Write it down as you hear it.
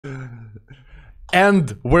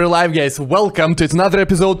And we're live, guys. Welcome to another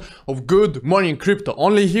episode of Good Morning Crypto.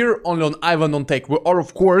 Only here, only on Ivan on Tech. We are,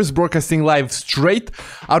 of course, broadcasting live straight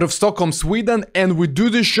out of Stockholm, Sweden. And we do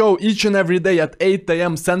this show each and every day at 8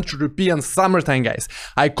 AM Central European Summertime, guys.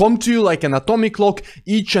 I come to you like an atomic clock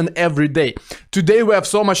each and every day. Today, we have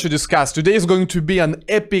so much to discuss. Today is going to be an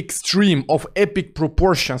epic stream of epic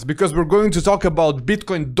proportions because we're going to talk about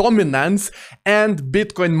Bitcoin dominance and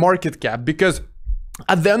Bitcoin market cap, because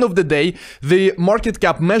at the end of the day, the market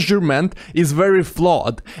cap measurement is very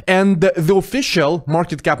flawed, and the official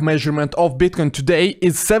market cap measurement of Bitcoin today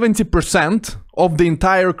is 70% of the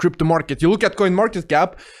entire crypto market. You look at coin market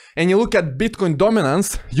cap and you look at Bitcoin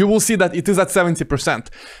dominance, you will see that it is at 70%.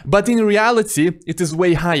 But in reality, it is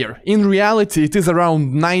way higher. In reality, it is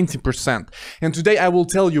around 90%. And today I will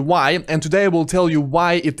tell you why. And today I will tell you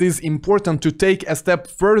why it is important to take a step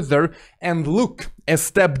further and look a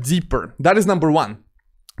step deeper. That is number one.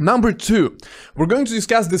 Number two, we're going to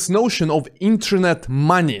discuss this notion of internet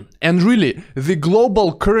money and really the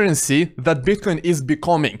global currency that Bitcoin is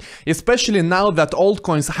becoming, especially now that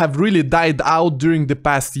altcoins have really died out during the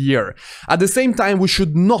past year. At the same time, we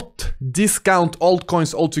should not discount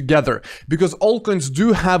altcoins altogether, because altcoins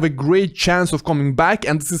do have a great chance of coming back,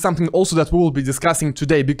 and this is something also that we will be discussing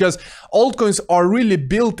today, because altcoins are really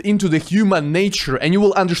built into the human nature, and you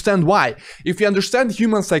will understand why. If you understand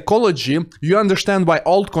human psychology, you understand why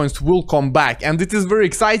altcoins will come back, and it is very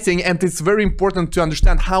exciting, and it's very important to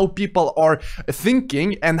understand how people are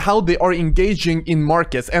thinking and how they are engaging in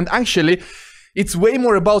markets. And actually, it's way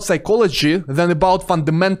more about psychology than about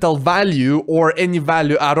fundamental value or any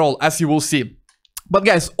value at all, as you will see. But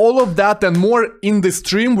guys, all of that and more in the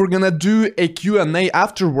stream. We're gonna do a Q&A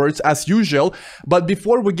afterwards as usual. But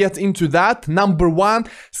before we get into that, number one,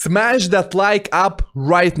 smash that like up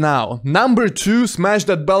right now. Number two, smash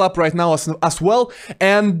that bell up right now as well.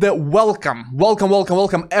 And welcome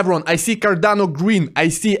everyone. I see Cardano Green, I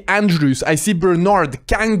see Andrews, I see Bernard,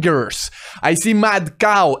 Kangers, I see Mad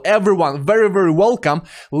Cow, everyone, very, very welcome.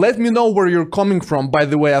 Let me know where you're coming from, by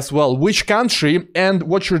the way, as well. Which country and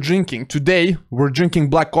what you're drinking. Today, we're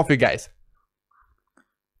drinking black coffee, guys.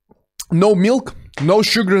 No milk, no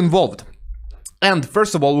sugar involved. And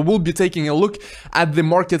first of all, we will be taking a look at the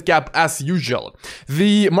market cap as usual.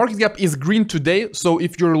 The market cap is green today, so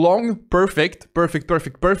if you're long, perfect.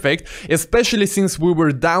 Especially since we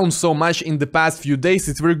were down so much in the past few days,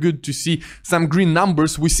 it's very good to see some green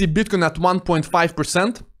numbers. We see Bitcoin at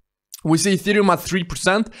 1.5%. We see Ethereum at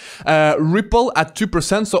 3%, Ripple at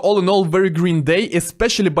 2%, so all in all, very green day,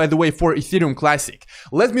 especially, by the way, for Ethereum Classic.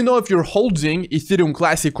 Let me know if you're holding Ethereum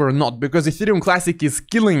Classic or not, because Ethereum Classic is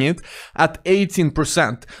killing it at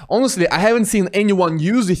 18%. Honestly, I haven't seen anyone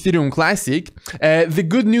use Ethereum Classic. The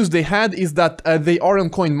good news they had is that they are on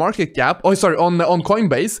CoinMarketCap, on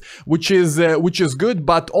Coinbase, which is good,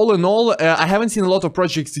 but all in all, I haven't seen a lot of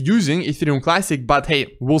projects using Ethereum Classic, but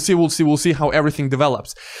hey, we'll see how everything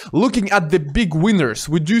develops. Looking at the big winners,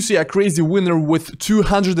 we do see a crazy winner with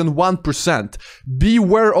 201%.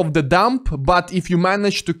 Beware of the dump, but if you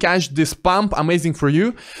manage to catch this pump, amazing for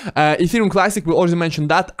you. Ethereum Classic, we already mentioned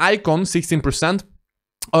that. Icon, 16%.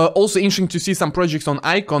 Also interesting to see some projects on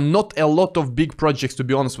Icon. Not a lot of big projects, to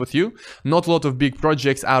be honest with you. Not a lot of big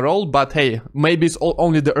projects at all, but hey, maybe it's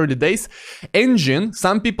only the early days. Engine,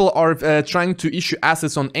 some people are trying to issue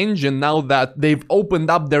assets on Engine now that they've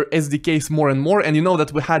opened up their SDKs more and more, and you know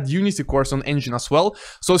that we had Unity course on Engine as well.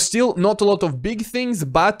 So still not a lot of big things,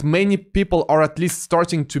 but many people are at least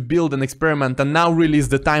starting to build and experiment, and now really is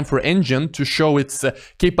the time for Engine to show its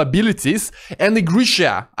capabilities. And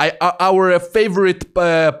Grisha, our favorite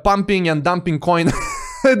pumping and dumping coin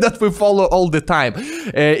that we follow all the time.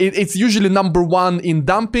 It's usually number one in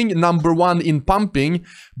dumping, number one in pumping,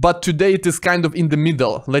 but today it is kind of in the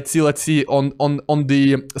middle. Let's see on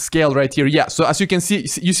the scale right here. Yeah, so as you can see,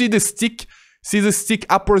 you see the stick,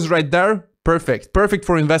 upwards right there. Perfect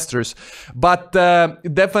for investors, but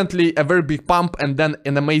definitely a very big pump and then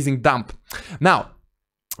an amazing dump. Now,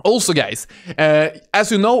 also, guys, as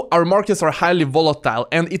you know, our markets are highly volatile,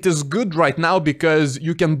 and it is good right now because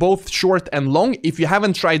you can both short and long. If you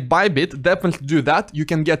haven't tried Bybit, definitely do that. You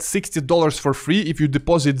can get $60 for free if you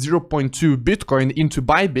deposit 0.2 Bitcoin into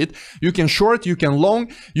Bybit. You can short, you can long,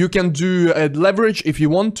 you can do leverage if you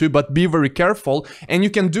want to, but be very careful. And you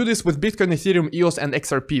can do this with Bitcoin, Ethereum, EOS, and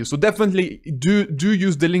XRP. So definitely do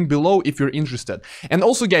use the link below if you're interested. And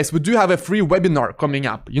also, guys, we do have a free webinar coming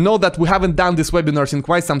up. You know that we haven't done these webinars in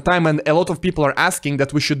quite quite some time, and a lot of people are asking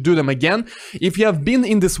that we should do them again. If you have been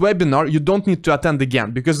in this webinar, you don't need to attend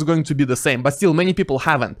again because it's going to be the same, but still many people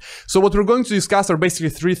haven't. So what we're going to discuss are basically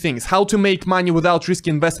three things: how to make money without risky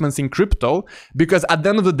investments in crypto, because at the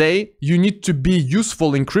end of the day, you need to be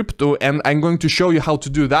useful in crypto, and I'm going to show you how to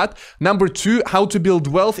do that. Number two, how to build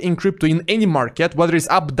wealth in crypto in any market, whether it's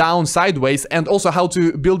up, down, sideways, and also how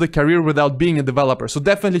to build a career without being a developer. So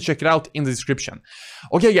definitely check it out in the description.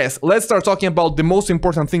 Okay guys, let's start talking about the most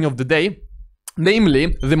important thing of the day,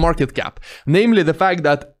 namely the market cap. Namely the fact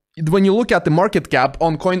that when you look at the market cap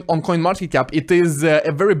on coin market cap, it is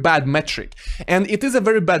a very bad metric, and it is a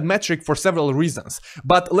very bad metric for several reasons.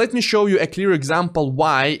 But let me show you a clear example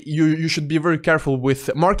why you should be very careful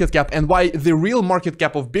with market cap, and why the real market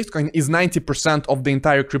cap of Bitcoin is 90% of the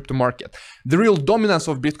entire crypto market. The real dominance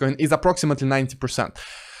of Bitcoin is approximately 90%.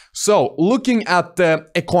 So, looking at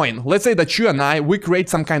a coin, let's say that you and I, we create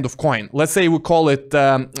some kind of coin. Let's say we call it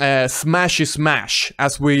Smashy Smash,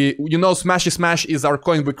 as we, you know, Smashy Smash is our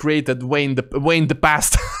coin we created way in the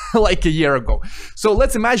past, like a year ago. So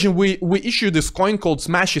let's imagine we issue this coin called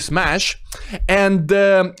Smashy Smash, and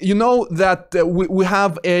you know that we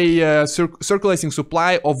have a circulating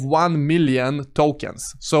supply of 1 million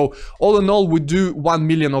tokens. So all in all, we do 1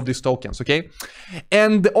 million of these tokens, okay?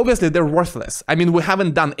 And obviously they're worthless. I mean, we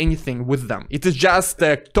haven't done anything with them. It is just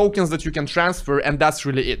tokens that you can transfer, and that's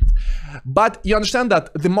really it. But you understand that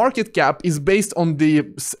the market cap is based on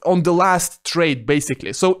the last trade,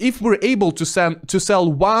 basically. So if we're able to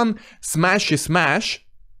sell one Smashy Smash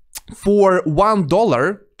for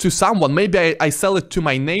 $1 to someone, maybe I sell it to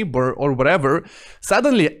my neighbor or whatever,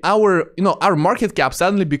 suddenly our market cap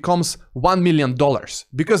suddenly becomes $1 million,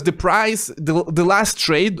 because the price, the last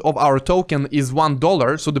trade of our token is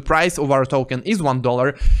 $1, so the price of our token is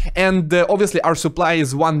 $1, and obviously our supply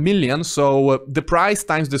is 1 million, so the price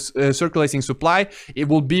times the circulating supply, it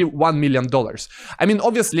will be $1 million. I mean,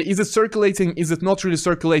 obviously, is it circulating, is it not really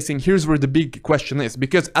circulating? Here's where the big question is,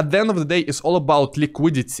 because at the end of the day, it's all about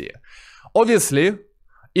liquidity. Obviously,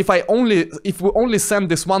 if we only send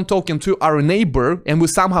this one token to our neighbor and we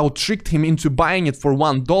somehow tricked him into buying it for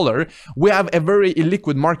 $1, we have a very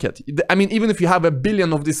illiquid market. I mean, even if you have 1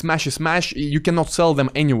 billion of this Smashy Smash, you cannot sell them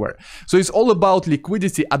anywhere. So it's all about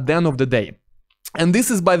liquidity at the end of the day. And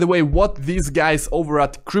this is, by the way, what these guys over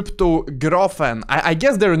at Cryptografen, I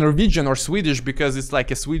guess they're Norwegian or Swedish, because it's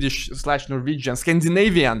like a Swedish/Norwegian,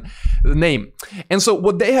 Scandinavian name. And so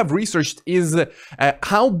what they have researched is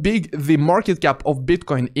how big the market cap of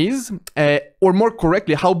Bitcoin is, or more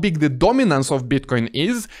correctly, how big the dominance of Bitcoin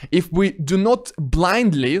is, if we do not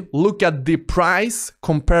blindly look at the price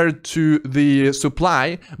compared to the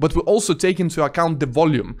supply, but we also take into account the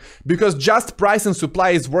volume. Because just price and supply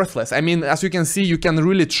is worthless. I mean, as you can see, you can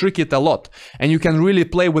really trick it a lot, and you can really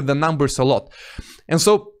play with the numbers a lot. And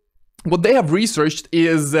so what they have researched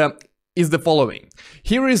is the following.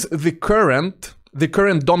 Here is the current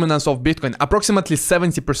dominance of Bitcoin, approximately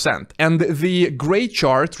 70%. And the gray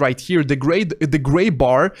chart right here, the gray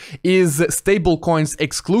bar is stable coins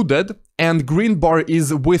excluded, and green bar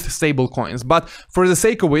is with stable coins. But for the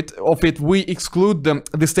sake of it, we exclude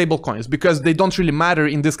the stable coins, because they don't really matter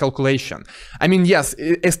in this calculation. I mean, yes,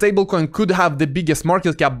 a stable coin could have the biggest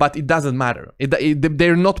market cap, but it doesn't matter.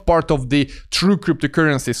 They're not part of the true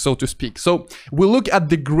cryptocurrencies, so to speak. So we look at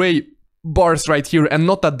the gray bars right here and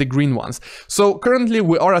not at the green ones. So currently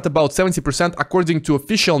we are at about 70% according to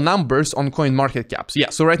official numbers on coin market caps.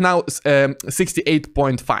 Yeah, so right now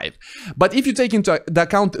 68.5. But if you take into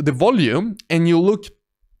account the volume and you look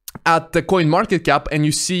at the coin market cap and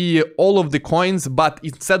you see all of the coins, but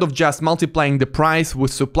instead of just multiplying the price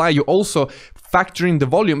with supply, you also factoring the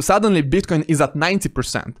volume, suddenly Bitcoin is at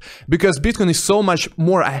 90%, because Bitcoin is so much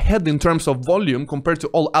more ahead in terms of volume compared to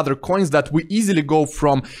all other coins that we easily go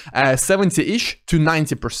from 70-ish to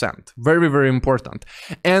 90%. Very, very important.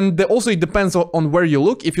 And also it depends on where you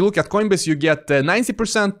look. If you look at Coinbase, you get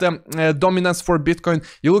 90% dominance for Bitcoin.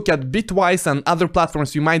 You look at Bitwise and other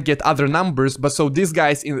platforms, you might get other numbers, but so these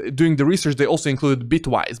guys doing the research, they also include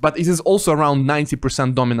Bitwise, but it is also around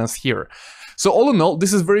 90% dominance here. So all in all,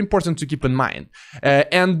 this is very important to keep in mind.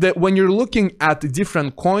 And when you're looking at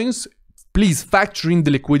different coins, please factor in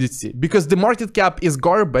the liquidity, because the market cap is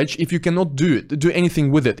garbage if you cannot do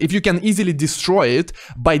anything with it, if you can easily destroy it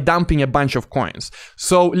by dumping a bunch of coins.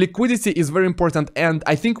 So liquidity is very important, and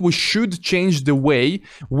I think we should change the way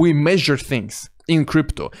we measure things. in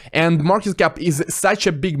crypto, and market cap is such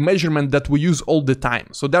a big measurement that we use all the time.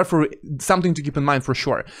 So therefore, something to keep in mind for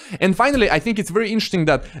sure. And finally, I think it's very interesting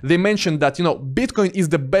that they mentioned that, you know, Bitcoin is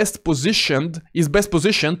the best positioned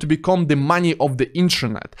to become the money of the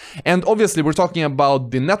internet. And obviously we're talking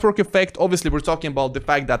about the network effect. Obviously we're talking about the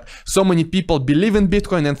fact that so many people believe in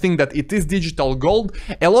Bitcoin and think that it is digital gold.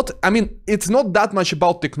 I mean, it's not that much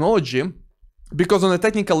about technology, because on a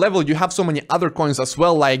technical level, you have so many other coins as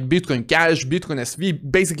well, like Bitcoin Cash, Bitcoin SV,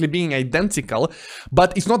 basically being identical,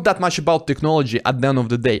 but it's not that much about technology at the end of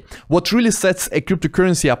the day. What really sets a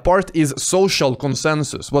cryptocurrency apart is social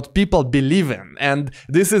consensus, what people believe in. And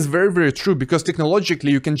this is very, very true, because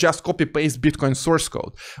technologically, you can just copy-paste Bitcoin source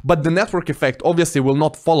code, but the network effect obviously will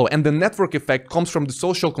not follow. And the network effect comes from the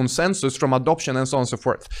social consensus, from adoption, and so on and so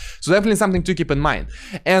forth. So definitely something to keep in mind.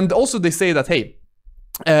 And also they say that, hey,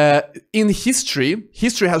 in history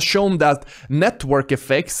has shown that network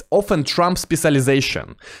effects often trump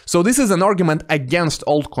specialization. So this is an argument against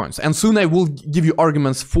altcoins, and soon I will give you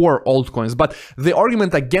arguments for altcoins. But the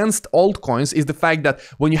argument against altcoins is the fact that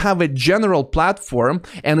when you have a general platform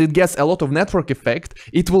and it gets a lot of network effect,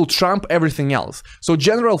 it will trump everything else. So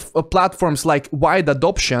general platforms like wide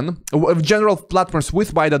adoption, general platforms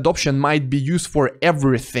with wide adoption might be used for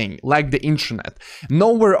everything, like the internet.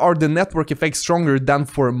 Nowhere are the network effects stronger than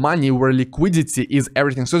for money, where liquidity is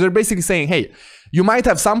everything. So they're basically saying, hey, you might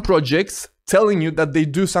have some projects telling you that they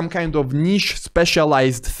do some kind of niche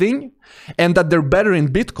specialized thing, and that they're better in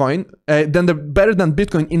Bitcoin, they're better than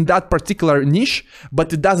Bitcoin in that particular niche,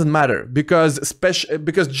 but it doesn't matter, because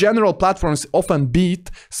general platforms often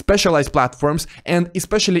beat specialized platforms, and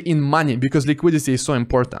especially in money, because liquidity is so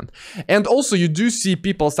important. And also you do see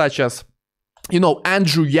people such as, you know,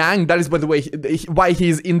 Andrew Yang. That is, by the way, why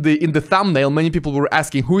he's in the thumbnail. Many people were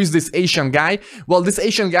asking, who is this Asian guy? Well, this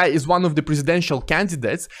Asian guy is one of the presidential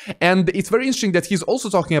candidates, and it's very interesting that he's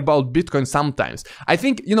also talking about Bitcoin sometimes. I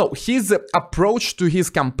think, you know, his approach to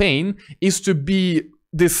his campaign is to be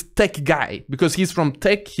this tech guy, because he's from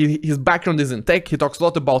tech, his background is in tech. He talks a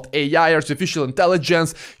lot about AI, artificial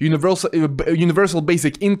intelligence, universal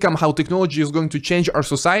basic income, how technology is going to change our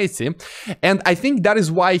society. And I think that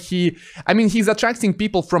is why he's attracting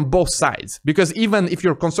people from both sides, because even if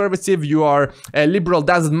you're conservative, you are liberal,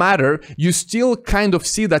 doesn't matter, you still kind of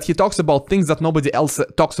see that he talks about things that nobody else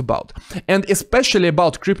talks about, and especially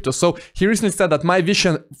about crypto. So he recently said that my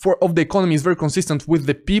vision of the economy is very consistent with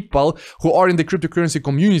the people who are in the cryptocurrency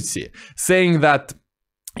community, saying that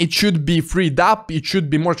it should be freed up, it should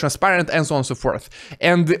be more transparent, and so on and so forth.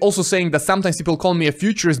 And also saying that sometimes people call me a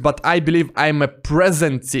futurist, but I believe I'm a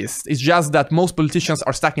presentist. It's just that most politicians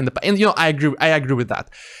are stuck in the past. And, you know, I agree with that.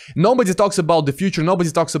 Nobody talks about the future, nobody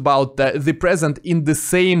talks about the present in the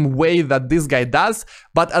same way that this guy does,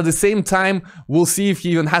 but at the same time, we'll see if he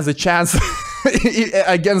even has a chance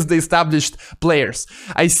against the established players.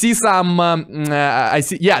 I see some,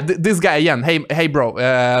 this guy again. Hey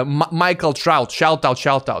bro, Michael Trout, shout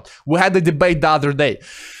out. We had a debate the other day.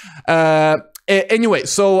 Anyway,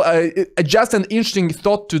 so just an interesting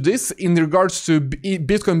thought to this in regards to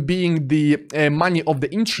Bitcoin being the money of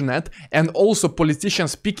the internet, and also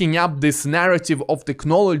politicians picking up this narrative of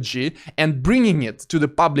technology and bringing it to the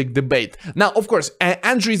public debate. Now, of course,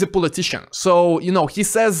 Andrew is a politician, so, you know, he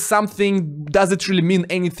says something, does it really mean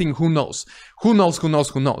anything? Who knows? Who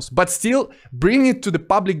knows? But still, bringing it to the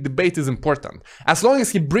public debate is important. As long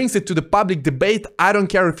as he brings it to the public debate, I don't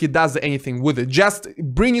care if he does anything with it. Just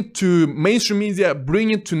bring it to mainstream media,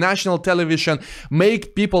 bring it to national television,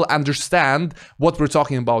 make people understand what we're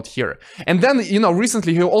talking about here. And then, you know,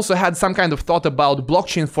 recently he also had some kind of thought about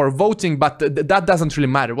blockchain for voting, but that doesn't really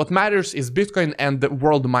matter. What matters is Bitcoin and the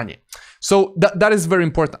world money. So that is very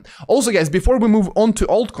important. Also, guys, before we move on to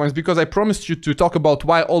altcoins, because I promised you to talk about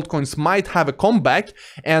why altcoins might have a comeback,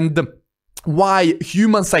 and why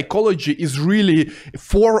human psychology is really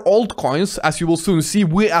for altcoins. As you will soon see,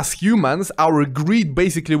 we as humans, our greed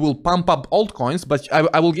basically will pump up altcoins, but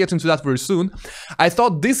I will get into that very soon. I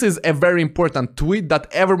thought this is a very important tweet that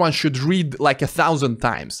everyone should read like 1,000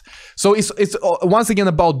 times. So it's once again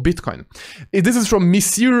about Bitcoin. This is from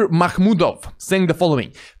Monsieur Mahmoudov, saying the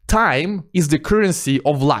following: time is the currency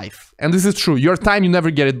of life. And this is true. Your time, you never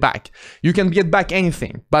get it back. You can get back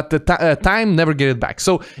anything, but the time, never get it back.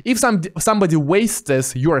 So if somebody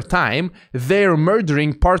wastes your time, they're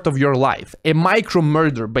murdering part of your life. A micro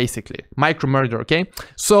murder, basically. Micro murder, okay?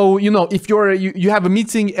 So, you know, if you have a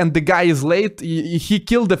meeting and the guy is late, he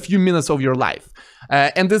killed a few minutes of your life.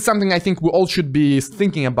 And this is something I think we all should be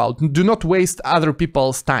thinking about. Do not waste other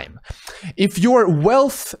people's time. If your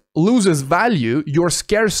wealth loses value, your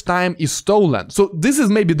scarce time is stolen. So this is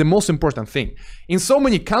maybe the most important thing. In so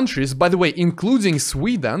many countries, by the way, including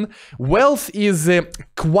Sweden, wealth is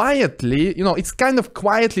quietly, it's kind of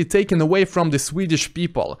quietly taken away from the Swedish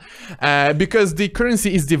people because the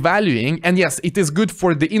currency is devaluing. And yes, it is good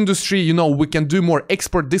for the industry. We can do more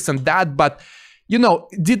export, this and that, but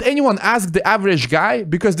did anyone ask the average guy?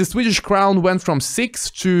 Because the Swedish crown went from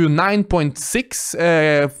 6 to 9.6.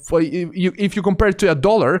 If you compare it to a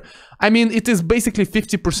dollar, I mean, it is basically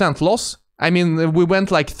 50% loss. I mean, we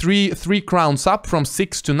went like three crowns up from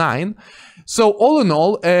 6 to 9. So all in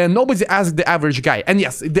all, nobody asked the average guy. And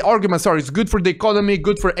yes, the arguments are, it's good for the economy,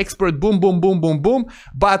 good for export, boom, boom, boom, boom, boom.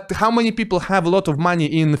 But how many people have a lot of money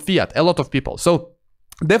in fiat? A lot of people. So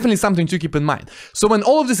definitely something to keep in mind. So when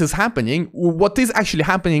all of this is happening, what is actually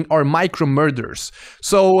happening are micro murders.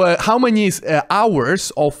 So how many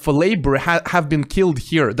hours of labor have been killed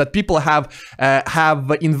here that people have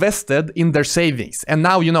invested in their savings? And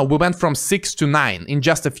now, we went from 6 to 9 in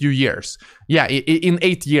just a few years. Yeah, in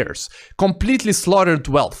 8 years. Completely slaughtered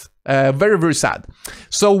wealth. Very, very sad.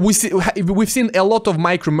 So we've seen a lot of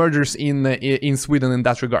micro murders in Sweden in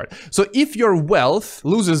that regard. So if your wealth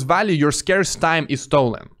loses value, your scarce time is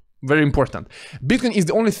stolen. Very important. Bitcoin is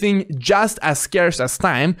the only thing just as scarce as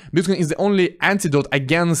time. Bitcoin is the only antidote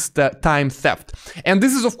against time theft. And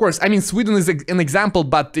this is, of course, I mean, Sweden is an example,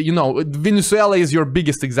 but, Venezuela is your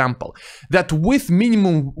biggest example. That with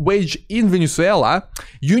minimum wage in Venezuela,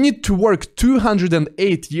 you need to work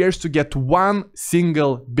 208 years to get one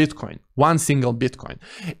single Bitcoin. One single Bitcoin.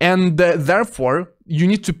 And therefore, you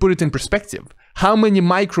need to put it in perspective. How many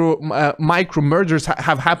micro murders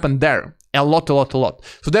have happened there? A lot.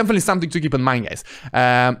 So definitely something to keep in mind, guys.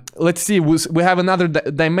 Let's see. We have another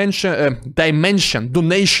donation.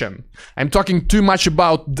 I'm talking too much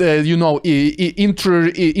about the,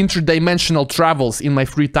 interdimensional travels in my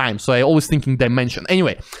free time. So I always thinking dimension.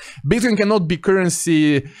 Anyway, Bitcoin cannot be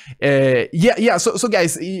currency. So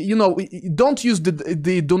guys, don't use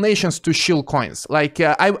the donations to shill coins. Like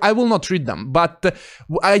I will not read them. But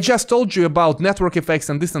I just told you about network effects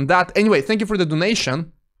and this and that. Anyway, thank you for the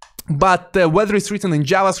donation. But whether it's written in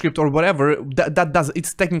JavaScript or whatever,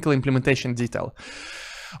 it's technical implementation detail.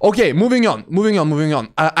 Okay, moving on.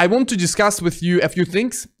 I want to discuss with you a few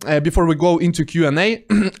things before we go into Q&A.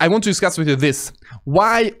 I want to discuss with you this.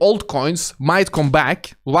 Why altcoins might come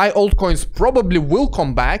back, why altcoins probably will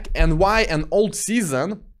come back, and why an alt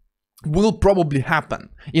season will probably happen.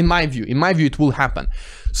 In my view, it will happen.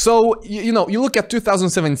 So, you look at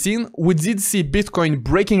 2017, we did see Bitcoin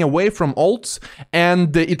breaking away from alts,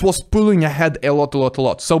 and it was pulling ahead a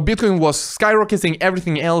lot. So Bitcoin was skyrocketing,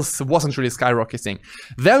 everything else wasn't really skyrocketing.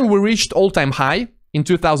 Then we reached all-time high in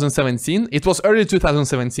 2017. It was early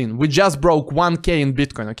 2017. We just broke 1K in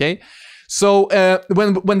Bitcoin, okay? So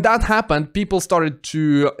when that happened, people started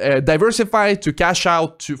to diversify, to cash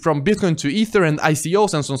out from Bitcoin to Ether and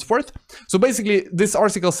ICOs and so on and so forth. So basically, this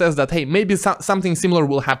article says that, hey, maybe something similar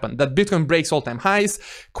will happen, that Bitcoin breaks all-time highs,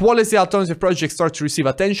 quality alternative projects start to receive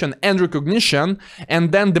attention and recognition,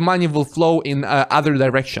 and then the money will flow in other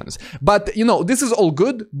directions. But, this is all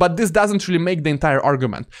good, but this doesn't really make the entire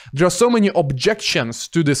argument. There are so many objections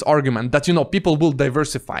to this argument that, people will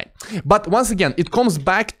diversify. But once again, it comes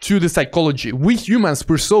back to the psychology. We humans,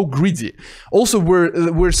 we're so greedy. Also,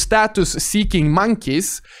 we're status-seeking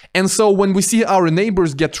monkeys, and so when we see our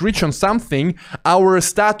neighbors get rich on something, our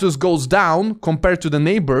status goes down compared to the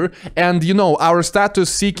neighbor, and our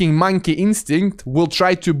status-seeking monkey instinct will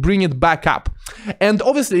try to bring it back up. And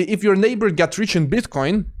obviously, if your neighbor got rich in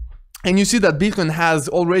Bitcoin, and you see that Bitcoin has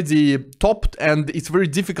already topped and it's very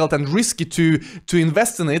difficult and risky to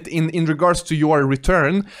invest in it in regards to your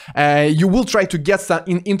return, you will try to get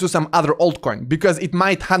into some other altcoin because it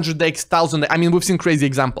might 100x, 1000x. I mean, we've seen crazy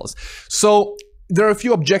examples. So there are a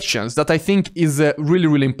few objections that I think is really,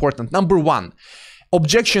 really important. Number one,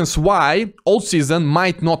 objections why alt season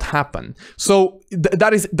might not happen. So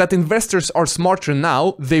that is that investors are smarter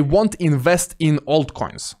now. They won't invest in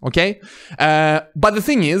altcoins, okay? But the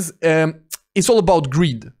thing is, it's all about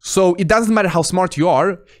greed. So it doesn't matter how smart you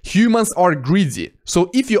are, humans are greedy. So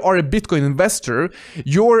if you are a Bitcoin investor,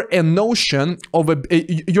 you're a notion of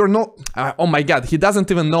you're not, oh my God, he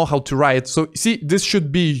doesn't even know how to write. So see, this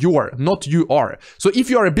should be not you are. So if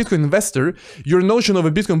you are a Bitcoin investor, your notion of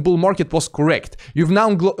a Bitcoin bull market was correct. You've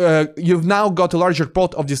now got a larger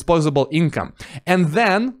pot of disposable income. And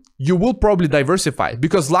then you will probably diversify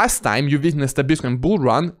because last time you witnessed a Bitcoin bull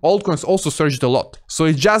run, altcoins also surged a lot. So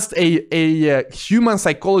it's just a human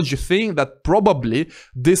psychology thing that probably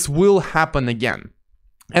this will happen again.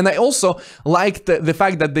 And I also liked the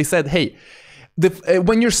fact that they said, hey,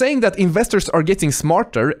 when you're saying that investors are getting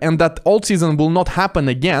smarter and that alt season will not happen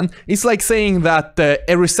again, it's like saying that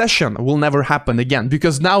a recession will never happen again,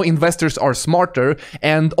 because now investors are smarter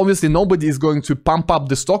and obviously nobody is going to pump up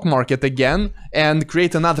the stock market again and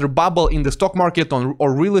create another bubble in the stock market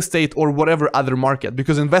or real estate or whatever other market,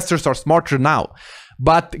 because investors are smarter now.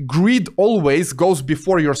 But greed always goes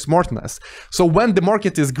before your smartness. So when the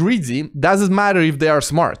market is greedy, doesn't matter if they are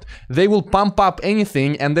smart. They will pump up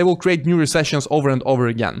anything and they will create new recessions over and over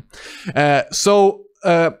again.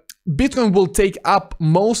 Bitcoin will take up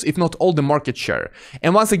most, if not all, the market share.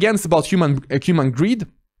 And once again, it's about human greed.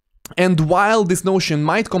 And while this notion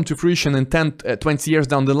might come to fruition in 10, 20 years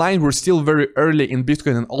down the line, we're still very early in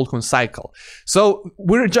Bitcoin and altcoin cycle. So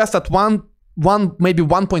we're just at maybe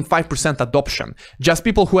 1.5% adoption. Just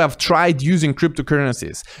people who have tried using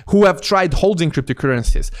cryptocurrencies, who have tried holding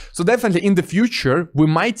cryptocurrencies. So definitely in the future, we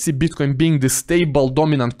might see Bitcoin being the stable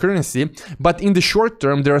dominant currency, but in the short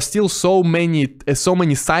term, there are still so many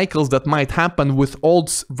cycles that might happen with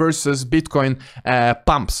alts versus Bitcoin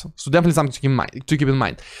pumps. So definitely something to keep in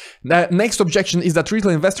mind. The next objection is that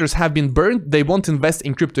retail investors have been burned. They won't invest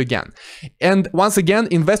in crypto again. And once again,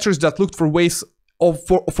 investors that looked for ways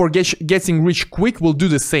for getting rich quick will do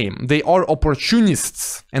the same. They are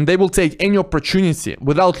opportunists and they will take any opportunity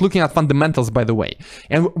without looking at fundamentals, by the way.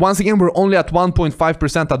 And once again, we're only at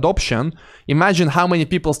 1.5% adoption. Imagine how many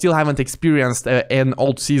people still haven't experienced an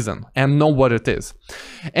alt season and know what it is.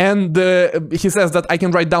 And he says that I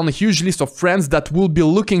can write down a huge list of friends that will be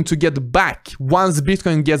looking to get back once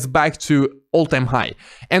Bitcoin gets back to all-time high.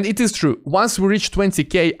 And it is true. Once we reach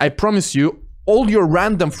 20K, I promise you, all your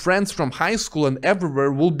random friends from high school and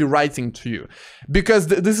everywhere will be writing to you, because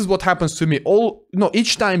this is what happens to me.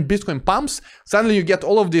 Each time Bitcoin pumps, suddenly you get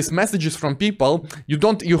all of these messages from people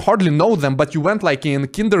you hardly know them, but you went like in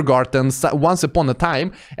kindergarten once upon a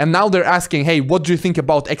time, and now they're asking, hey, what do you think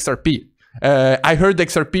about XRP? I heard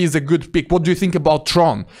XRP is a good pick. What do you think about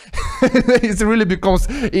Tron? It really becomes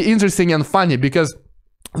interesting and funny because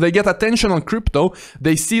they get attention on crypto,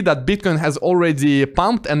 they see that Bitcoin has already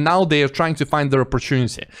pumped, and now they are trying to find their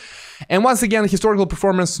opportunity. And once again, historical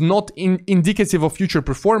performance not indicative of future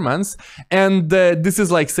performance, and this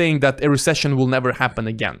is like saying that a recession will never happen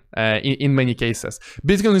again in many cases.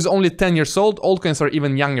 Bitcoin is only 10 years old, altcoins are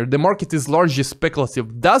even younger. The market is largely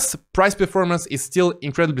speculative. Thus, price performance is still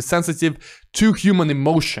incredibly sensitive to human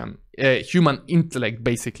emotion. Human intellect,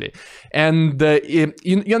 basically. And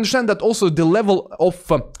you understand that also the level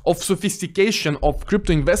of sophistication of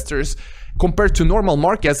crypto investors compared to normal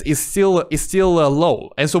markets is still low.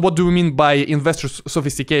 And so what do we mean by investor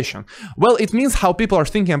sophistication? Well, it means how people are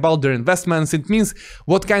thinking about their investments. It means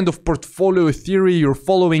what kind of portfolio theory you're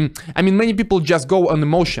following. I mean, many people just go on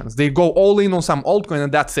emotions. They go all in on some altcoin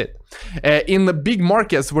and that's it. In the big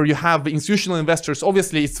markets where you have institutional investors,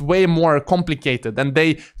 obviously it's way more complicated, and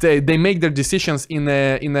they make their decisions in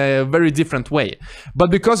a very different way.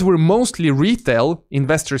 But because we're mostly retail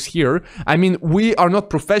investors here, I mean, we are not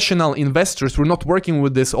professional investors. We're not working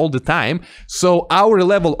with this all the time, so our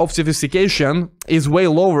level of sophistication is way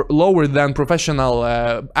lower than professional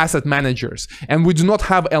asset managers, and we do not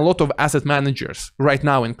have a lot of asset managers right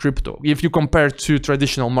now in crypto. If you compare to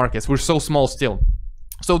traditional markets, we're so small still.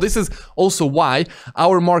 So this is also why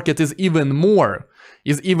our market is even more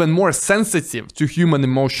sensitive to human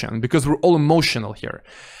emotion, because we're all emotional here.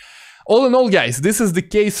 All in all, guys, this is the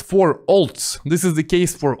case for alts. This is the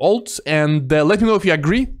case for alts, and let me know if you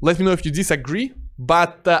agree. Let me know if you disagree.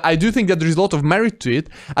 But I do think that there is a lot of merit to it.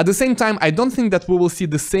 At the same time, I don't think that we will see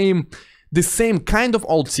the same kind of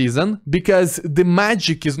alt season, because the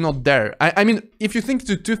magic is not there. I mean, if you think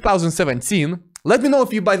to 2017. Let me know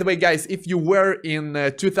if you, by the way, guys, if you were in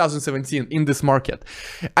 2017 in this market.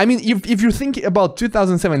 I mean, if you're thinking about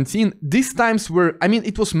 2017, these times were, I mean,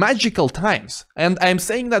 it was magical times. And I'm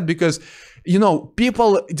saying that because, you know,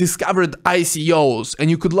 people discovered ICOs and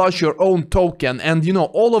you could launch your own token, and, you know,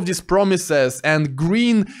 all of these promises and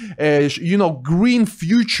green, green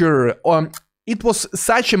future. It was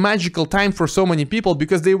such a magical time for so many people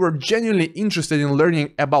because they were genuinely interested in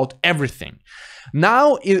learning about everything.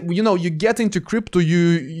 Now, you get into crypto,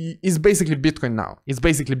 it's basically Bitcoin now. It's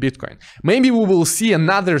basically Bitcoin. Maybe we will see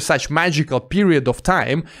another such magical period of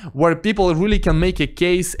time where people really can make a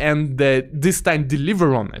case and this time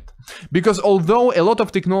deliver on it. Because although a lot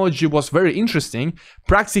of technology was very interesting,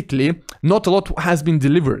 practically not a lot has been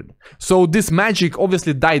delivered. So this magic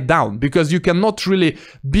obviously died down because you cannot really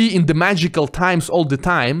be in the magical times all the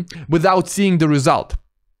time without seeing the result.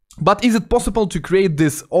 But is it possible to create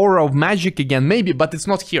this aura of magic again? Maybe, but it's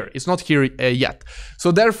not here. It's not here yet.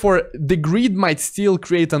 So therefore, the greed might still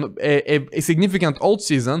create a significant alt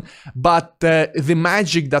season, but the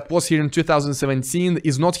magic that was here in 2017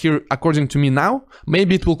 is not here, according to me now.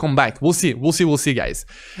 Maybe it will come back. We'll see. We'll see, guys.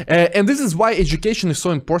 And this is why education is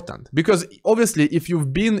so important, because obviously, if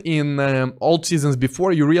you've been in alt seasons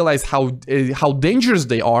before, you realize how dangerous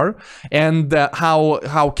they are and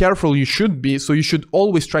how careful you should be. So you should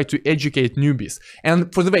always try to educate newbies. And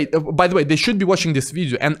by the way, they should be watching this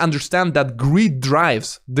video and understand that greed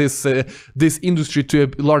drives this industry to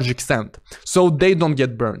a large extent, so they don't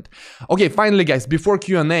get burned. Okay, finally, guys, before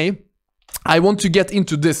Q&A, I want to get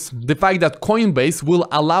into this, the fact that Coinbase will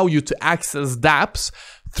allow you to access dApps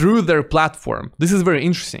through their platform. This is very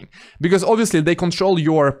interesting because obviously they control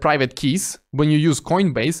your private keys when you use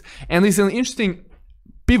Coinbase, and it's an interesting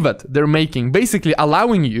pivot they're making, basically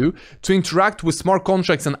allowing you to interact with smart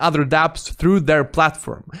contracts and other dApps through their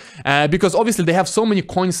platform. Because obviously they have so many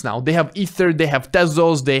coins now. They have Ether, they have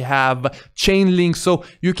Tezos, they have Chainlink. So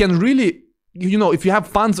you can really, you know, if you have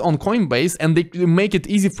funds on Coinbase and they make it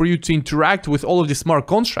easy for you to interact with all of these smart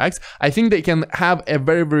contracts, I think they can have a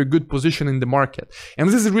very, very good position in the market. And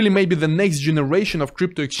this is really maybe the next generation of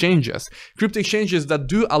crypto exchanges that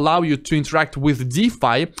do allow you to interact with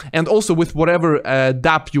DeFi and also with whatever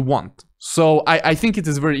dApp you want. So I think it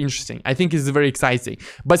is very interesting. I think it's very exciting,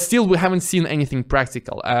 but still we haven't seen anything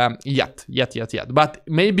practical yet. But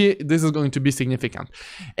maybe this is going to be significant.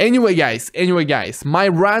 Anyway, guys, my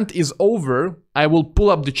rant is over. I will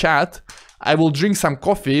pull up the chat. I will drink some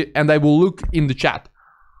coffee and I will look in the chat.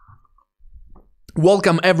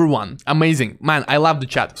 Welcome everyone. Amazing, man. I love the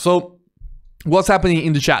chat. So what's happening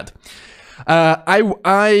in the chat?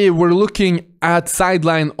 I were looking at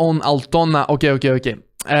sideline on Altona. Okay.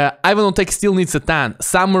 Ivan on Tech still needs a tan.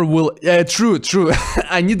 Summer will true.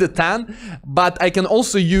 I need a tan, but I can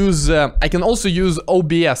also use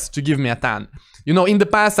OBS to give me a tan. You know, in the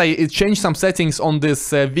past I changed some settings on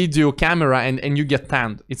this video camera and you get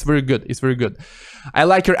tanned. It's very good. I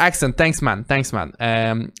like your accent. Thanks, man.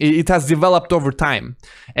 It has developed over time,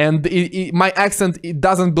 and my accent, it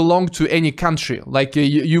doesn't belong to any country. Like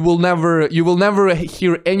you will never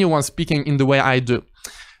hear anyone speaking in the way I do.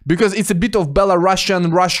 Because it's a bit of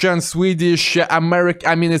Belarusian, Russian, Swedish, American.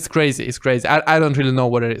 I mean, it's crazy. I don't really know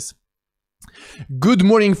what it is. Good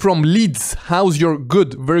morning from Leeds. How's your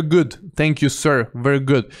good? Very good. Thank you, sir. Very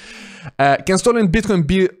good. Can stolen Bitcoin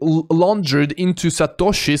be laundered into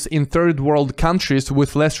Satoshis in third world countries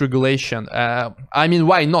with less regulation? I mean,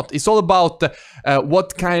 why not? It's all about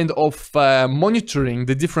what kind of monitoring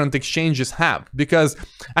the different exchanges have. Because,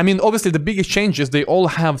 I mean, obviously the big exchanges, they all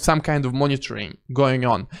have some kind of monitoring going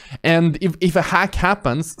on. And if a hack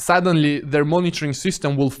happens, suddenly their monitoring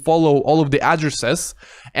system will follow all of the addresses.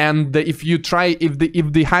 And if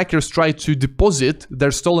the hackers try to deposit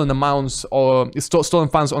their stolen amounts or stolen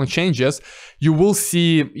funds on exchanges, you will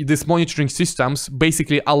see these monitoring systems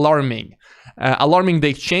basically alarming the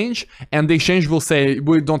exchange, and the exchange will say,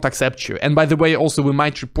 we don't accept you. And by the way, also we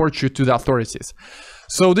might report you to the authorities.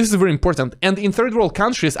 So this is very important. And in third world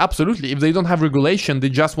countries, absolutely, if they don't have regulation, they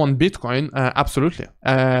just want Bitcoin, absolutely.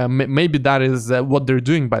 Maybe that is what they're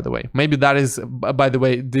doing, by the way. Maybe that is, by the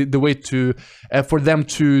way, the way to for them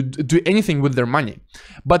to do anything with their money.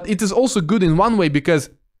 But it is also good in one way, because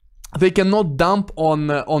they cannot dump on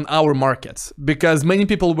our markets, because many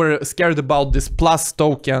people were scared about this Plus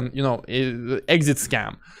token, you know, exit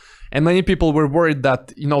scam. And many people were worried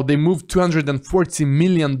that, you know, they moved $240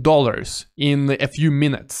 million in a few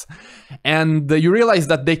minutes. And you realize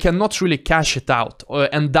that they cannot really cash it out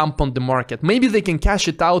and dump on the market. Maybe they can cash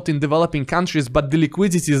it out in developing countries, but the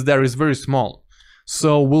liquidity there is very small.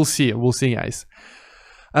 So we'll see, guys.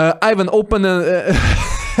 Ivan, open a...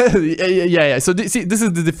 yeah. So see, this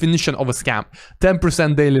is the definition of a scam.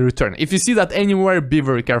 10% daily return. If you see that anywhere, be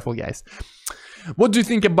very careful, guys. What do you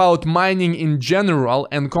think about mining in general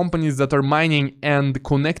and companies that are mining and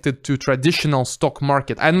connected to traditional stock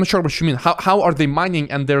market? I'm not sure what you mean. How are they mining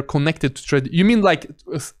and they're connected to trade? You mean like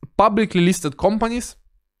publicly listed companies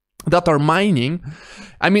that are mining?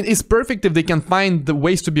 I mean, it's perfect if they can find the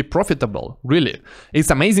ways to be profitable, really.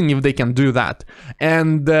 It's amazing if they can do that.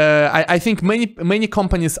 And I think many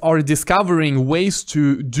companies are discovering ways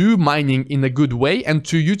to do mining in a good way and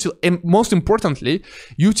to most importantly,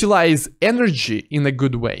 utilize energy in a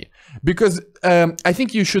good way. Because I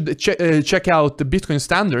think you should check out the Bitcoin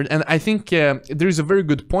standard, and I think there is a very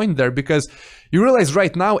good point there, because you realize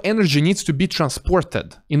right now energy needs to be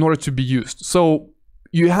transported in order to be used. So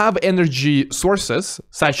you have energy sources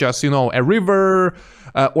such as, you know, a river,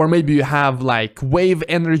 or maybe you have like wave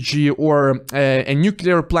energy or a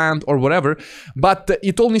nuclear plant or whatever, but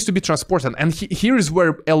it all needs to be transported. And here is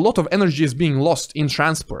where a lot of energy is being lost in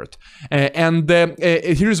transport. And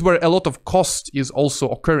here is where a lot of cost is also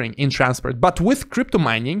occurring in transport. But with crypto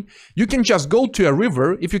mining, you can just go to a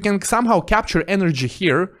river. If you can somehow capture energy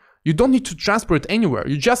here, you don't need to transport it anywhere.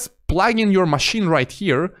 You just plug in your machine right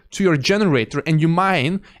here to your generator and you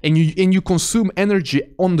mine and you consume energy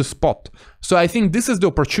on the spot. So I think this is the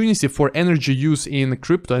opportunity for energy use in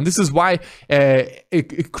crypto. And this is why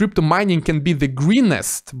crypto mining can be the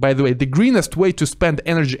greenest, by the way, the greenest way to spend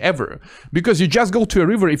energy ever. Because you just go to a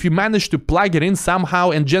river, if you manage to plug it in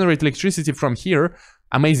somehow and generate electricity from here,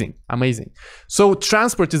 amazing, amazing. So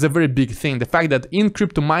transport is a very big thing. The fact that in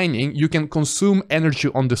crypto mining, you can consume energy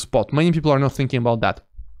on the spot. Many people are not thinking about that.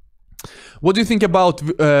 What do you think about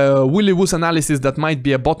Liljeqvist analysis that might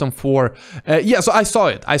be a bottom for... yeah, so I saw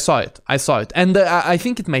it. And I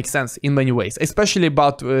think it makes sense in many ways, especially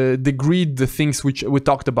about the greed, the things which we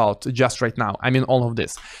talked about just right now. I mean, all of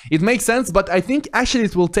this. It makes sense, but I think actually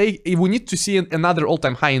it will take... We need to see another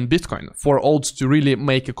all-time high in Bitcoin for alts to really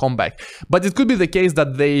make a comeback. But it could be the case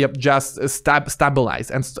that they just stabilize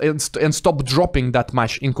and stop dropping that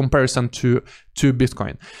much in comparison to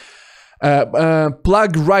Bitcoin.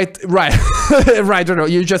 Plug right, right, no,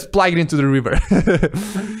 you just plug it into the river.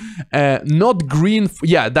 Not green,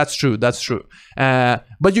 yeah, that's true,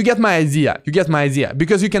 but you get my idea,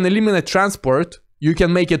 because you can eliminate transport, you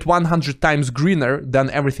can make it 100 times greener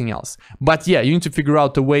than everything else. But yeah, you need to figure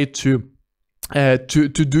out a way to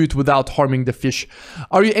do it without harming the fish.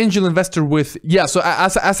 Are you angel investor with... Yeah, so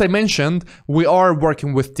as I mentioned, we are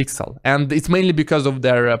working with Tixel, and it's mainly because of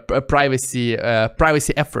their privacy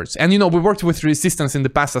efforts. And you know, we worked with Resistance in the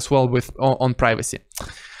past as well on privacy.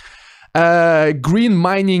 Green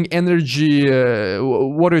mining energy,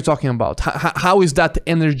 what are you talking about? How is that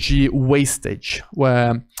energy wastage?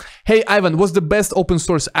 Hey Ivan, what's the best open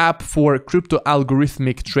source app for crypto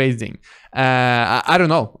algorithmic trading? I don't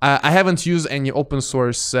know. I haven't used any open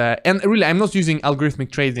source, and really I'm not using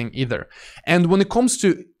algorithmic trading either. And when it comes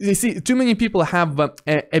to, you see, too many people have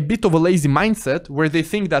a bit of a lazy mindset where they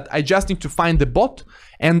think that I just need to find the bot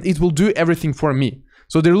and it will do everything for me.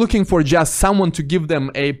 So they're looking for just someone to give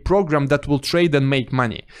them a program that will trade and make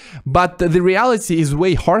money. But the reality is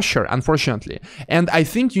way harsher, unfortunately. And I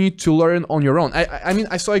think you need to learn on your own. I mean,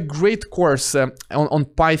 I saw a great course on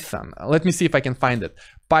Python. Let me see if I can find it.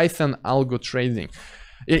 Python algo trading.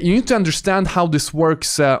 You need to understand how this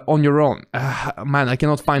works on your own. Man, I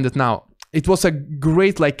cannot find it now. It was a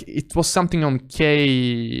great, like, it was something on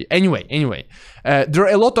K... Anyway. There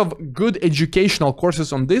are a lot of good educational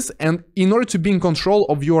courses on this, and in order to be in control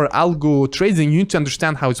of your algo trading, you need to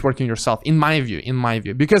understand how it's working yourself, in my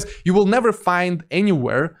view, because you will never find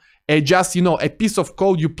anywhere just, you know, a piece of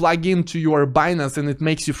code you plug into your Binance and it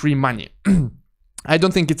makes you free money. I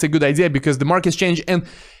don't think it's a good idea, because the markets change, and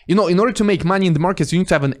you know, in order to make money in the markets, you need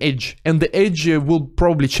to have an edge, and the edge will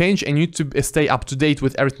probably change, and you need to stay up to date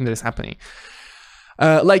with everything that is happening.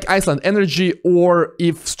 Like Iceland energy, or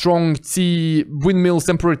if strong T windmills,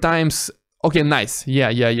 temporary times. Okay, nice.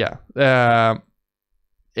 Yeah.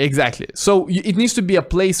 Exactly. So it needs to be a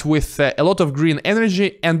place with a lot of green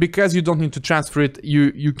energy, and because you don't need to transfer it,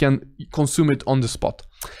 you can consume it on the spot.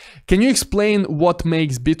 Can you explain what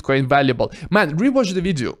makes Bitcoin valuable? Man, rewatch the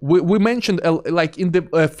video. We mentioned, like in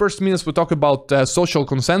the first minutes, we talked about social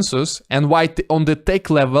consensus and why on the tech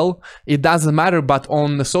level it doesn't matter, but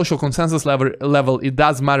on the social consensus level it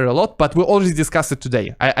does matter a lot. But we already discussed it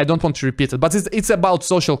today. I don't want to repeat it, but it's about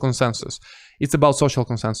social consensus. It's about social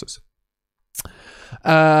consensus.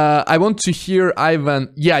 I want to hear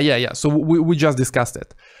Ivan. Yeah. So we just discussed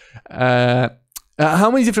it.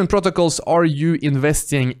 How many different protocols are you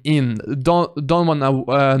investing in? Don't want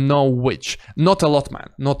to know which. Not a lot, man.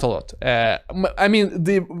 Not a lot. I mean,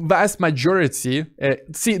 the vast majority.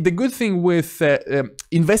 See, the good thing with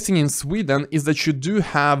investing in Sweden is that you do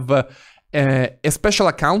have a special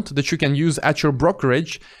account that you can use at your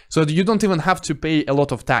brokerage, so that you don't even have to pay a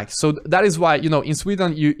lot of tax. So that is why, you know, in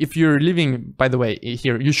Sweden, if you're living, by the way,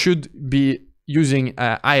 here, you should be using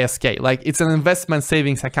ISK. Like, it's an investment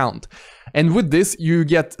savings account. And with this, you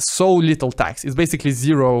get so little tax. It's basically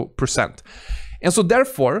 0%. And so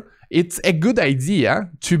therefore, it's a good idea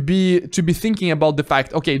to be thinking about the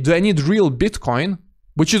fact, okay, do I need real Bitcoin?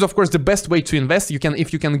 Which is, of course, the best way to invest.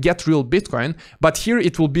 If you can get real Bitcoin, but here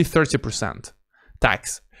it will be 30%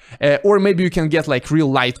 tax. Or maybe you can get like real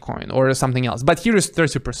litecoin or something else, but here is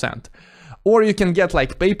 30%. Or you can get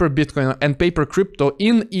like paper Bitcoin and paper crypto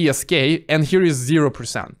in ESK, and here is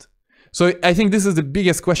 0%. So I think this is the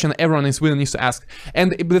biggest question everyone in Sweden needs to ask.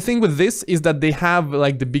 And the thing with this is that they have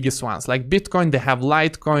like the biggest ones, like Bitcoin, they have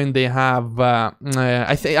Litecoin, they have,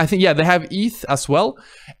 I think, yeah, they have ETH as well,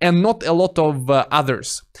 and not a lot of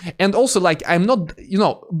others. And also, like, I'm not, you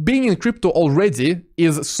know, being in crypto already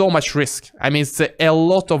is so much risk. I mean, it's a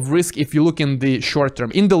lot of risk if you look in the short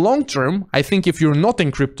term. In the long term, I think if you're not in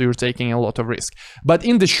crypto, you're taking a lot of risk. But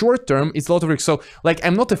in the short term, it's a lot of risk. So, like,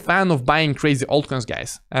 I'm not a fan of buying crazy altcoins,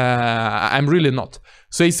 guys. I'm really not.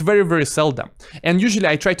 So it's very, very seldom. And usually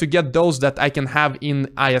I try to get those that I can have in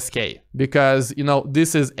ISK because, you know,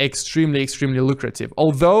 this is extremely, extremely lucrative.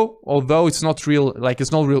 Although it's not real, like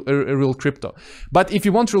it's not real crypto. But if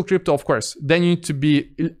you want real crypto, of course, then you need to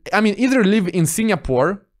be, I mean, either live in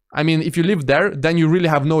Singapore. I mean, if you live there, then you really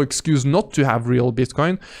have no excuse not to have real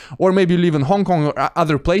Bitcoin, or maybe you live in Hong Kong or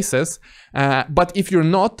other places. But if you're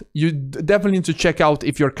not, you definitely need to check out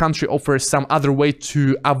if your country offers some other way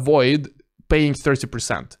to avoid paying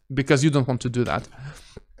 30%, because you don't want to do that.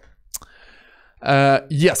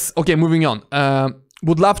 Yes, okay, moving on.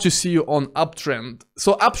 Would love to see you on Uptrend.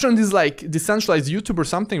 So Uptrend is like decentralized YouTube or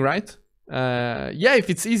something, right? Yeah, if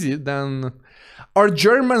it's easy, then... Are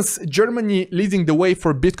Germany leading the way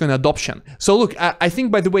for Bitcoin adoption? So look, I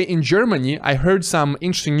think, by the way, in Germany, I heard some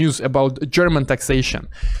interesting news about German taxation.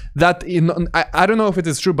 That I don't know if it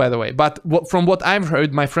is true, by the way, but from what I've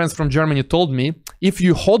heard, my friends from Germany told me, if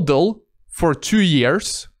you hodl for 2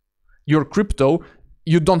 years, your crypto,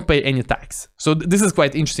 you don't pay any tax. So this is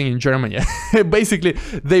quite interesting in Germany. Basically,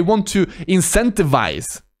 they want to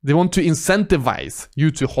incentivize. They want to incentivize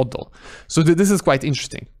you to hodl. So this is quite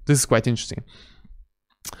interesting. This is quite interesting.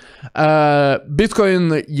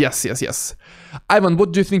 Bitcoin, yes. Ivan,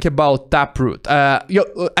 what do you think about Taproot?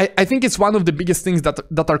 I think it's one of the biggest things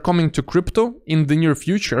that are coming to crypto in the near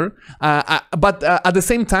future. But at the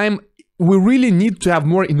same time, we really need to have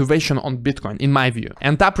more innovation on Bitcoin, in my view.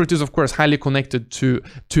 And Taproot is, of course, highly connected to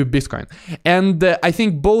Bitcoin. And I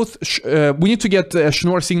think both, we need to get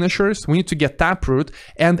Schnorr signatures, we need to get Taproot,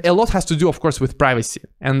 and a lot has to do, of course, with privacy.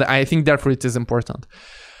 And I think, therefore, it is important.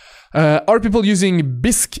 Are people using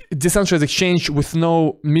BISC decentralized exchange with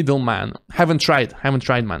no middleman? Haven't tried,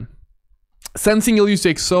 man. Send single use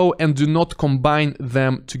XO and do not combine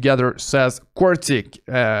them together, says Quartic.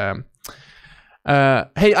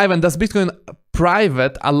 Hey Ivan, does Bitcoin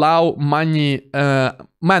private allow money?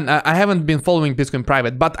 Man, I haven't been following Bitcoin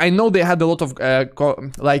private, but I know they had a lot of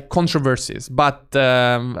like controversies. But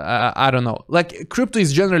I don't know. Like, crypto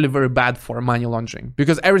is generally very bad for money laundering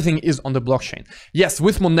because everything is on the blockchain. Yes,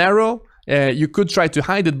 with Monero, you could try to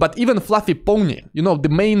hide it, but even Fluffy Pony, you know, the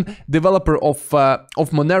main developer of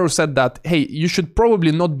Monero, said that, hey, you should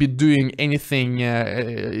probably not be doing anything,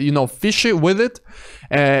 you know, fishy with it,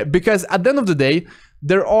 because at the end of the day,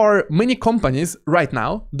 there are many companies right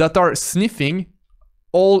now that are sniffing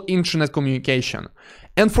all internet communication,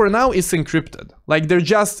 and for now it's encrypted. Like, they're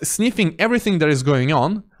just sniffing everything that is going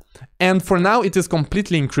on, and for now it is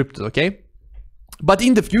completely encrypted, okay? But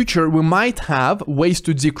in the future, we might have ways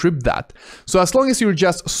to decrypt that. So as long as you're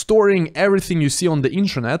just storing everything you see on the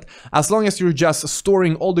internet, as long as you're just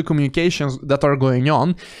storing all the communications that are going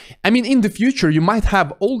on, I mean, in the future, you might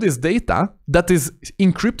have all this data that is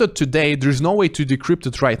encrypted today. There's no way to decrypt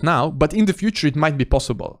it right now, but in the future, it might be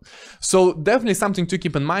possible. So definitely something to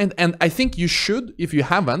keep in mind. And I think you should, if you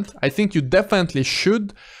haven't, I think you definitely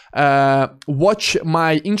should watch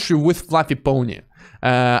my interview with Fluffy Pony.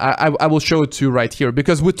 I will show it to you right here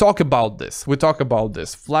because we talk about this.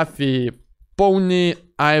 Fluffy Pony,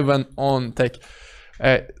 Ivan on Tech.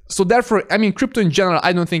 So therefore, I mean, crypto in general,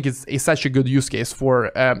 I don't think it's such a good use case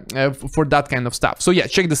for that kind of stuff. So yeah,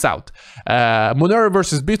 check this out. Monero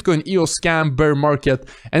versus Bitcoin, EO scam, bear market.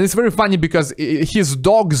 And it's very funny because his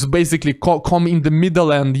dogs basically come in the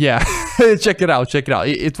middle, and yeah, check it out.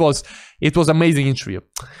 It was amazing interview.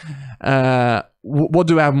 What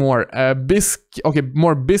do we have more? BISC, okay,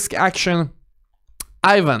 more BISC action.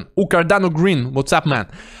 Ivan, Cardano Green, what's up, man?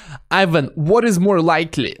 Ivan, what is more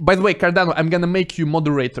likely? By the way, Cardano, I'm gonna make you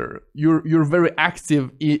moderator. You're very active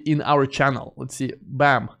in our channel. Let's see,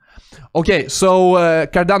 bam. Okay, so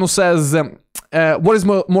Cardano says, what is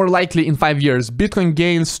more likely in 5 years? Bitcoin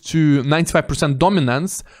gains to 95%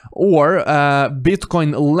 dominance, or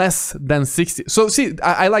Bitcoin less than 60? So see,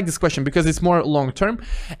 I like this question because it's more long term,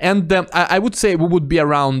 and I would say we would be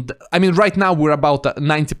around, I mean, right now we're about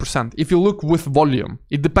 90%. If you look with volume,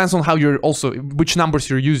 it depends on how you're also, which numbers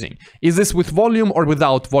you're using. Is this with volume or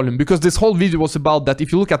without volume? Because this whole video was about that.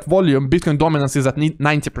 If you look at volume, Bitcoin dominance is at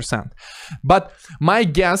 90%. But my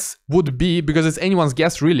guess would be, because it's anyone's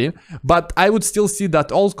guess really, but I would still see that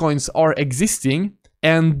altcoins are existing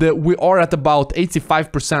and we are at about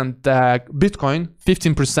 85% Bitcoin,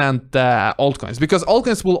 15% altcoins, because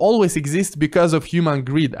altcoins will always exist because of human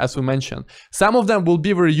greed, as we mentioned. Some of them will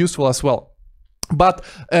be very useful as well. But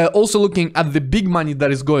also looking at the big money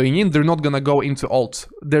that is going in, they're not gonna go into alts.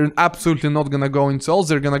 They're absolutely not gonna go into alts.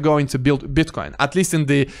 They're gonna go into Bitcoin. At least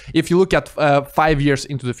if you look at 5 years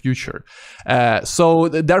into the future. So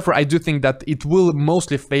therefore, I do think that it will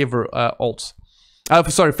mostly favor alts.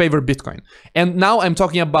 Favor Bitcoin. And now I'm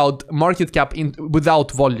talking about market cap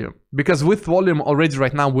without volume, because with volume already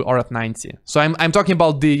right now we are at 90. So I'm talking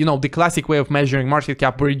about the the classic way of measuring market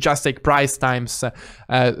cap, where you just take price times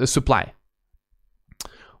supply.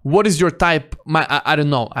 What is your type? I don't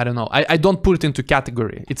know. I don't put it into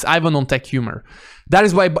category. It's Ivan on Tech humor. That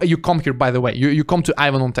is why you come here, by the way. You come to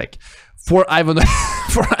Ivan on Tech. For Ivan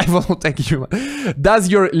on Tech humor. Does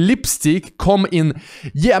your lipstick come in?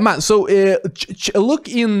 Yeah, man. So look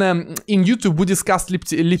in YouTube. We discussed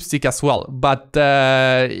lipstick as well. But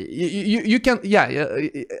you can, yeah,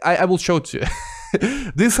 I will show it to you.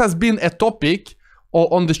 This has been a topic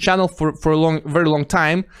on this channel for a very long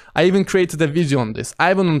time. I even created a video on this.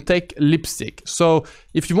 Ivan on Tech lipstick. So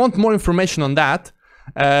if you want more information on that,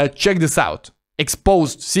 check this out.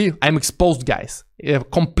 Exposed. See, I'm exposed, guys.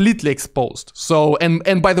 Completely exposed. So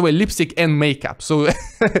and by the way, lipstick and makeup. So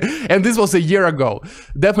and this was a year ago.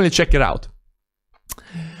 Definitely check it out.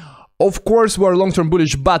 Of course, we're long-term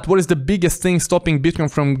bullish, but what is the biggest thing stopping Bitcoin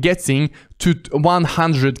from getting to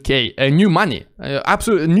 100K? New money.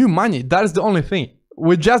 Absolutely new money. That is the only thing.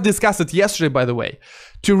 We just discussed it yesterday, by the way.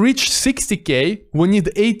 To reach 60K, we need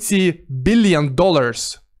 $80 billion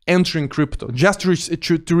entering crypto, just to reach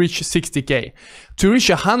 60K. To reach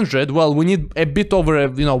 100, well, we need a bit over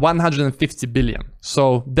 150 billion.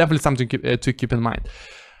 So definitely something to keep in mind.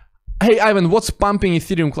 Hey Ivan, what's pumping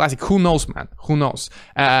Ethereum Classic? Who knows, man? Who knows?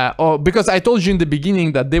 Because I told you in the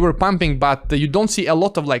beginning that they were pumping, but you don't see a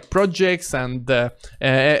lot of like projects and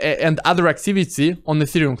other activity on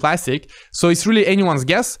Ethereum Classic. So it's really anyone's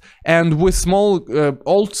guess. And with small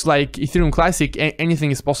alts like Ethereum Classic, anything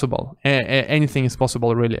is possible. Anything is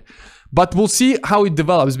possible, really. But we'll see how it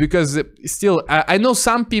develops, because still, I know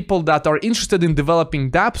some people that are interested in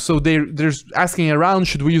developing dApp, so they're asking around,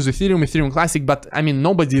 should we use Ethereum Classic? But I mean,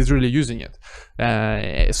 nobody is really using it.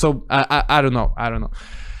 So I don't know.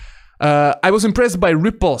 I was impressed by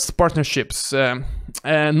Ripple's partnerships.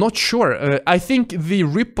 Not sure. I think the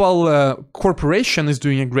Ripple corporation is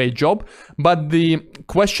doing a great job, but the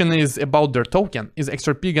question is about their token. Is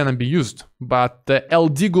XRP gonna be used? But El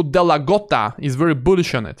Digo de la Gota is very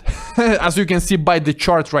bullish on it, as you can see by the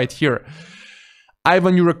chart right here.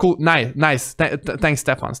 Ivan, you're cool. Nice. Thanks,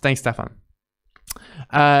 Stefan.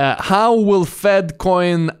 How will Fed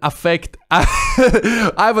coin affect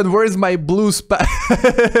Ivan? Where is my blue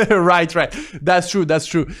right. That's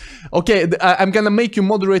true. Okay, I'm gonna make you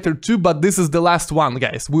moderator too, but this is the last one,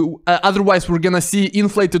 guys. Otherwise we're gonna see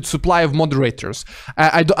inflated supply of moderators.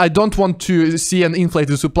 I don't want to see an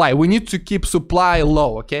inflated supply. We need to keep supply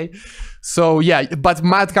low, okay? So yeah, but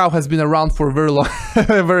Mad Cow has been around for a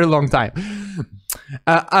very long time.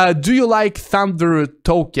 Do you like Thunder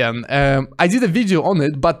token? I did a video on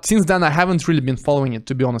it, but since then I haven't really been following it,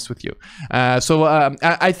 to be honest with you.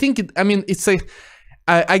 I think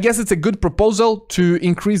I guess it's a good proposal to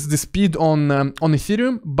increase the speed on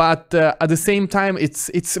Ethereum, but at the same time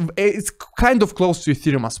it's kind of close to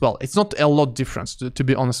Ethereum as well. It's not a lot difference, to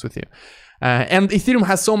be honest with you. And Ethereum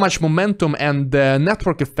has so much momentum and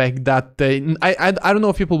network effect that I don't know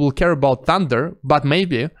if people will care about Thunder, but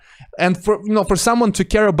maybe. And for someone to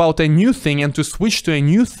care about a new thing and to switch to a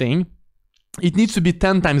new thing, it needs to be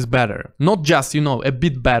 10 times better, not just a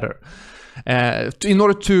bit better, in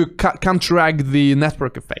order to counteract the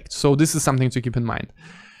network effect. So this is something to keep in mind.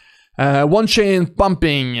 One chain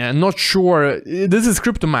pumping, not sure. This is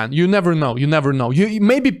crypto, man. You never know.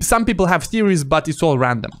 Maybe some people have theories, but it's all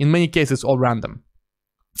random. In many cases, it's all random.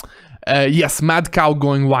 Yes, Mad Cow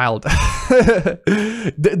going wild.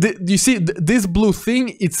 You see, this blue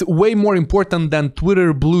thing, it's way more important than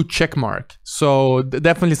Twitter blue checkmark. So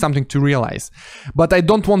definitely something to realize. But I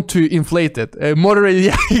don't want to inflate it. Moderate,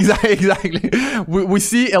 yeah, exactly. We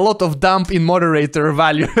see a lot of dump in moderator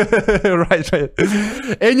value. right.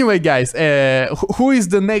 Anyway, guys, who is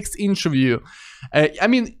the next interview? I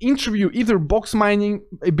mean, interview either box mining,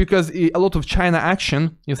 because a lot of China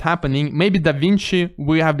action is happening. Maybe Da Vinci,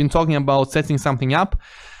 we have been talking about setting something up.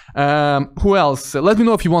 Who else? Let me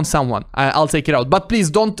know if you want someone. I'll take it out. But please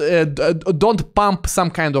don't pump some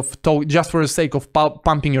kind of just for the sake of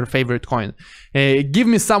pumping your favorite coin. Give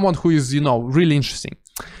me someone who is, really interesting.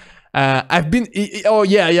 I've been, oh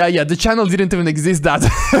yeah, the channel didn't even exist that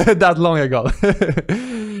that long ago.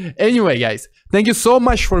 Anyway, guys, thank you so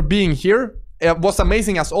much for being here. It was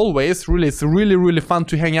amazing as always. Really, it's really fun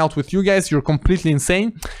to hang out with you guys. You're completely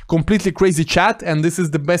insane, completely crazy chat, and this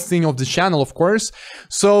is the best thing of the channel, of course.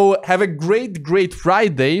 So have a great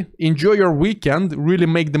Friday. Enjoy your weekend. Really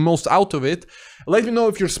make the most out of it. Let me know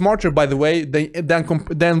if you're smarter, by the way,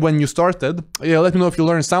 than when you started. Let me know if you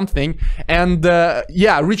learned something. And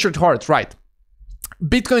yeah, Richard Hart, right?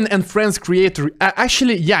 Bitcoin and Friends creator.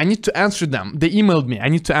 Actually, yeah, I need to answer them. They emailed me. I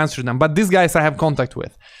need to answer them. But these guys I have contact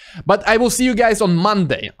with. But I will see you guys on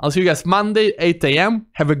Monday. I'll see you guys Monday, 8 AM.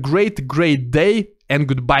 Have a great day. And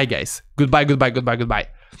goodbye, guys. Goodbye.